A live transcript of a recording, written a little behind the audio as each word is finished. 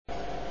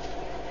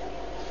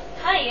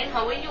and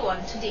how are you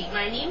all today?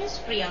 My name is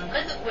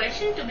Priyanka. The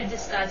question to be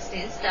discussed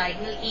is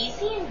diagonal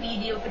AC and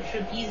BD of a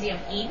trapezium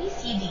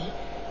ABCD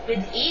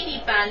with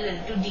AB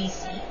parallel to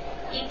DC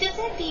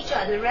intersect each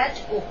other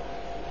at O.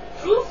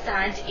 Prove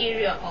that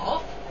area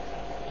of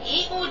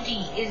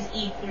AOD is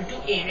equal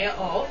to area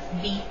of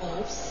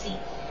BOC.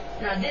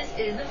 Now this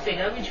is the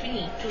figure which we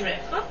need to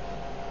refer.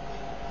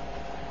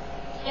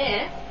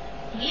 Here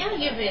we are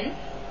given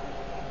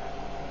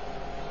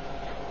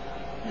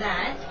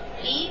that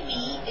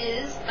AB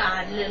is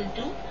parallel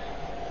to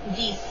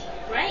DC,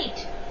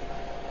 right?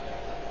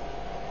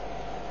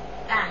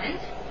 And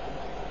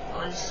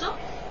also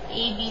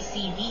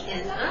ABCD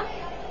is a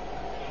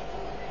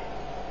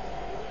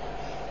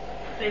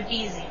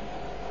trapezium.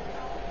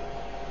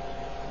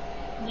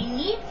 We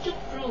need to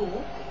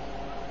prove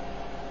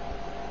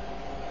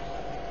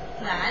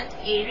that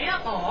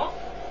area of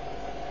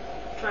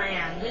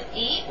triangle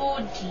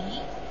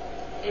AOD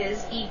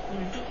is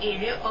equal to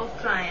area of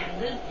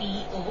triangle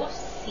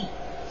BOC.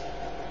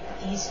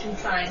 These two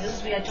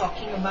triangles we are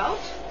talking about.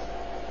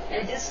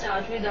 Let us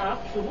start with our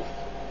proof.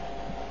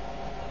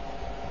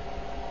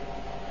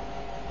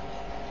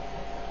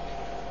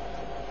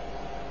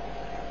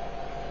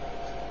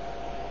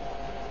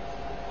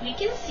 We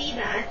can see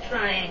that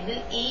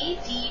triangle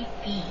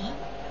ADB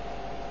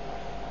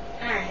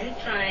and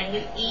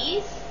triangle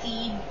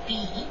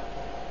ACB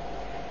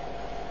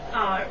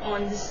are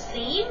on the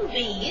same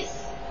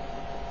base,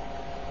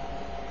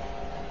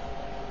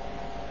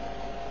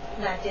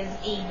 that is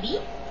AB,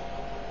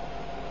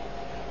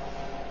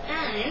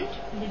 and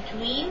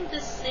between the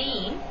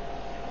same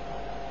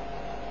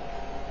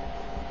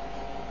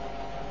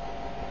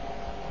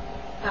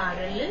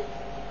parallel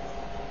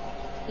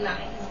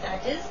lines,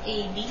 that is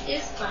AB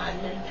is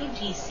parallel to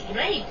DC,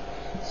 right?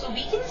 So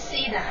we can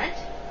say that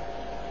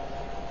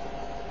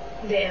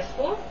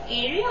therefore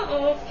area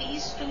of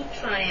these two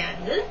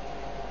triangles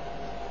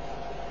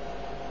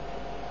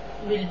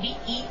will be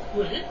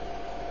equal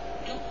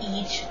to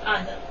each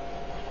other,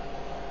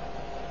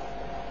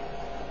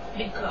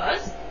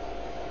 because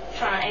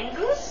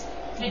triangles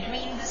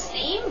between the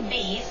same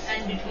base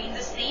and between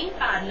the same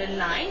parallel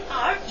line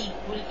are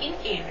equal in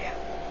area.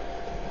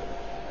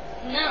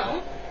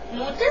 Now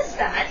notice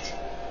that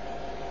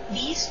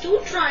these two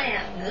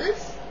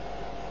triangles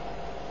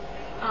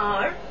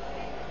are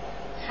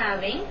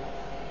having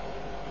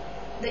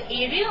the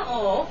area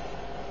of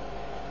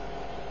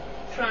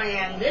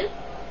triangle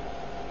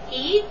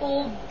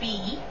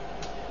AOB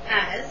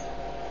as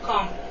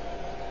common.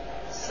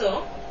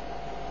 So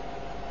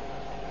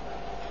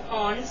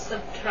on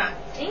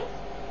subtracting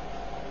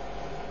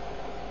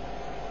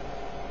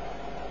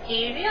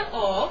area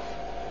of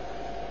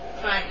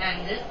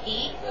triangle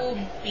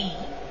AOB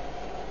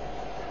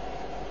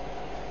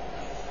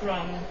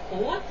from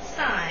both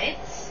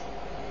sides,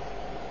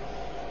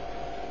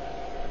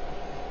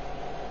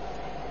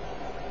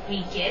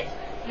 we get,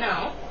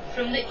 now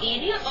from the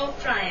area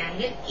of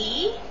triangle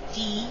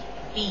ADB,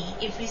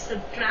 if we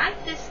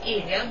subtract this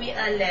area, we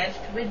are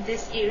left with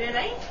this area,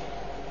 right?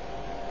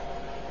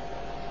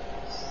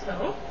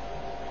 So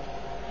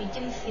we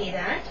can say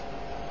that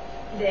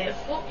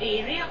therefore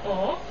area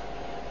of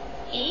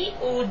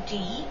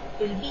AOD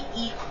will be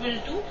equal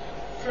to,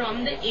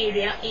 from the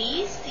area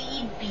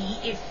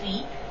ACB, if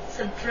we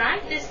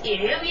subtract this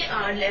area, we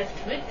are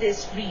left with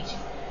this region.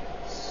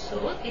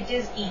 So it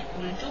is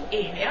equal to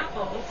area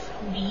of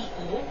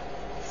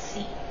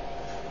BOC.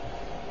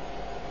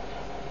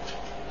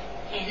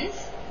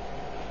 Hence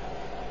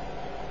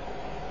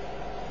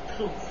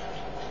proved.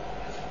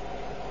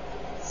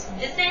 So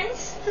this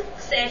ends the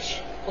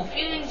session. Hope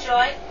you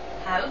enjoyed.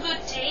 Have a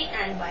good day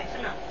and bye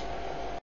for now.